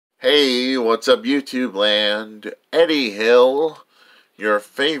Hey, what's up YouTube land? Eddie Hill, your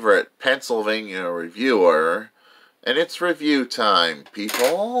favorite Pennsylvania reviewer, and it's review time,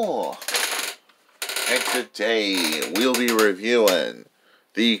 people. And today we'll be reviewing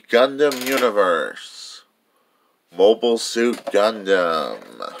the Gundam-Universe-Mobile Suit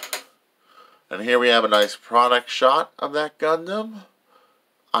Gundam. And here we have a nice product shot of that Gundam.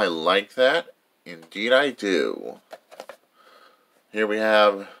 I like that. Indeed I do. Here we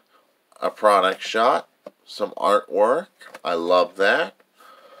have a product shot, some artwork, I love that.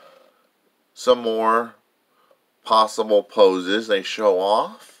 Some more possible poses they show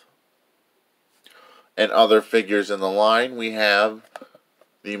off. And other figures in the line, we have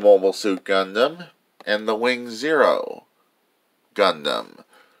the Mobile Suit Gundam and the Wing Zero Gundam.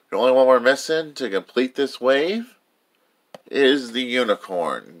 The only one we're missing to complete this wave is the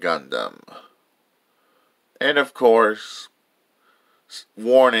Unicorn Gundam. And of course,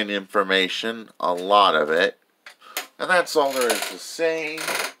 warning information, a lot of it. And that's all there is to say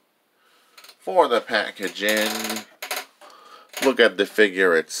for the packaging. Look at the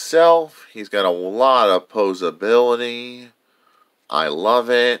figure itself. He's got a lot of posability. I love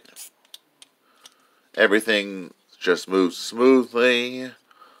it. Everything just moves smoothly.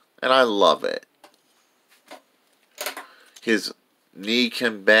 And I love it. His knee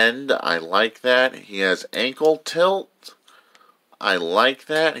can bend. I like that. He has ankle tilt. I like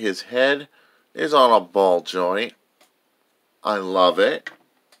that. His head is on a ball joint. I love it.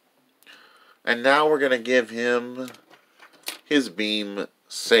 And now we're going to give him his beam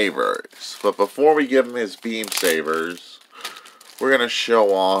sabers. But before we give him his beam sabers, we're going to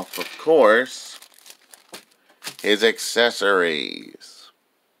show off, of course, his accessories.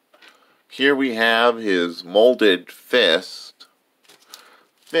 Here we have his molded fist.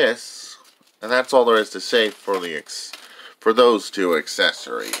 And that's all there is to say for those two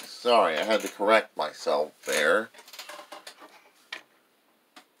accessories. Sorry, I had to correct myself there.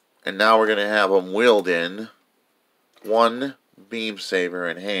 And now we're going to have him wielding one beam saber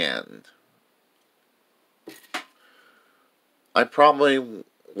in hand. I probably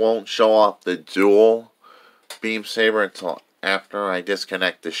won't show off the dual beam saber until after I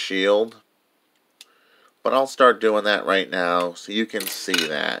disconnect the shield. But I'll start doing that right now so you can see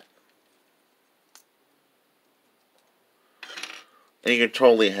that. And you can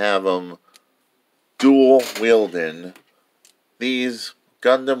totally have them dual wielding these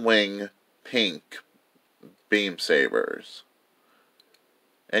Gundam Wing pink beam sabers.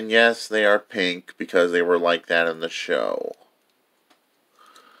 And yes, they are pink because they were like that in the show.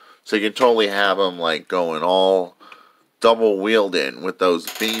 So you can totally have them like going all double wielding with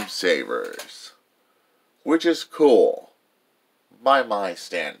those beam sabers. Which is cool by my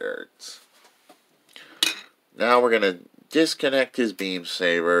standards. Now we're going to disconnect his beam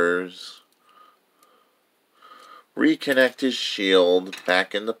sabers, reconnect his shield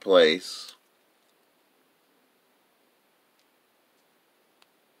back into place,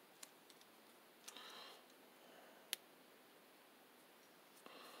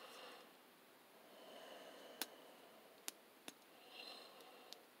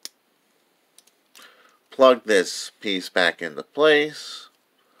 plug this piece back into place,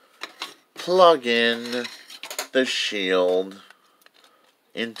 plug in the shield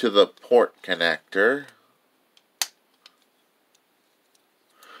into the port connector,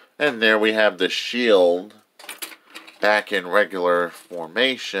 and there we have the shield back in regular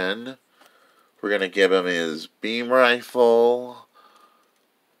formation. We're going to give him his beam rifle,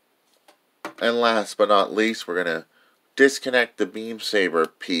 and last but not least, we're going to disconnect the beam saber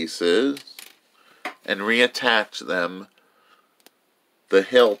pieces and reattach them, the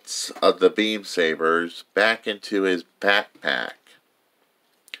hilts of the beam sabers, back into his backpack.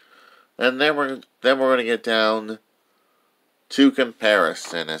 And then we're going to get down to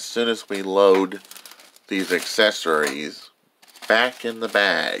comparison as soon as we load these accessories back in the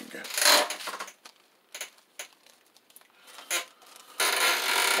bag.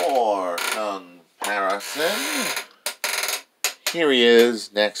 For comparison, here he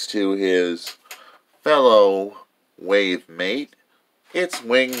is next to his fellow wave mate. It's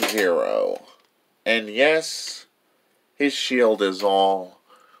Wing Zero. And yes, his shield is all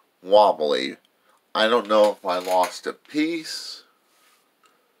wobbly. I don't know if I lost a piece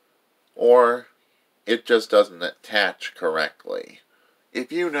or it just doesn't attach correctly.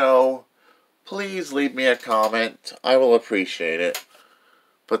 If you know, please leave me a comment. I will appreciate it.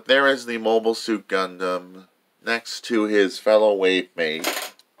 But there is the Mobile Suit Gundam next to his fellow wave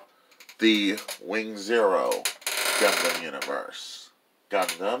mate, the Wing Zero Gundam Universe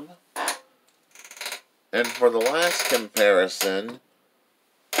Gundam. And for the last comparison,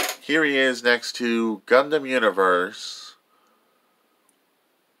 here he is next to Gundam Universe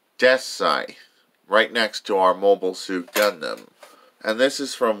Death Scythe, right next to our Mobile Suit Gundam. And this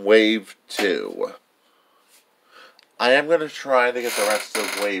is from Wave 2. I am going to try to get the rest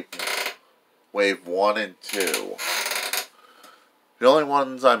of Wave 1 and 2. The only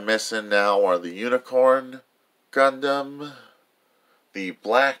ones I'm missing now are the Unicorn Gundam, the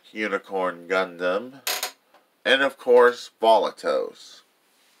Black Unicorn Gundam, and of course, Volatos.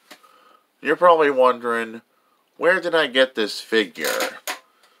 You're probably wondering, where did I get this figure?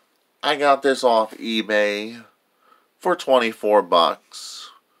 I got this off eBay for 24 bucks.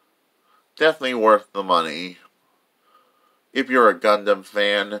 Definitely worth the money. If you're a Gundam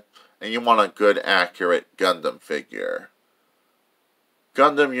fan and you want a good, accurate Gundam figure.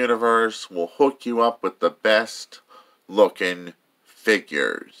 Gundam Universe will hook you up with the best looking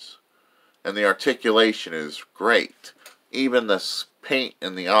figures. And the articulation is great. Even the paint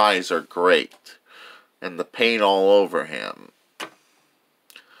in the eyes are great. And the paint all over him.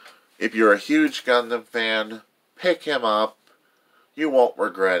 If you're a huge Gundam fan, pick him up. You won't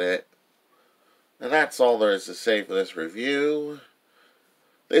regret it. And that's all there is to say for this review.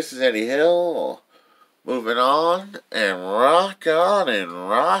 This is Eddie Hill. Moving on and rock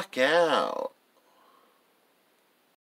out.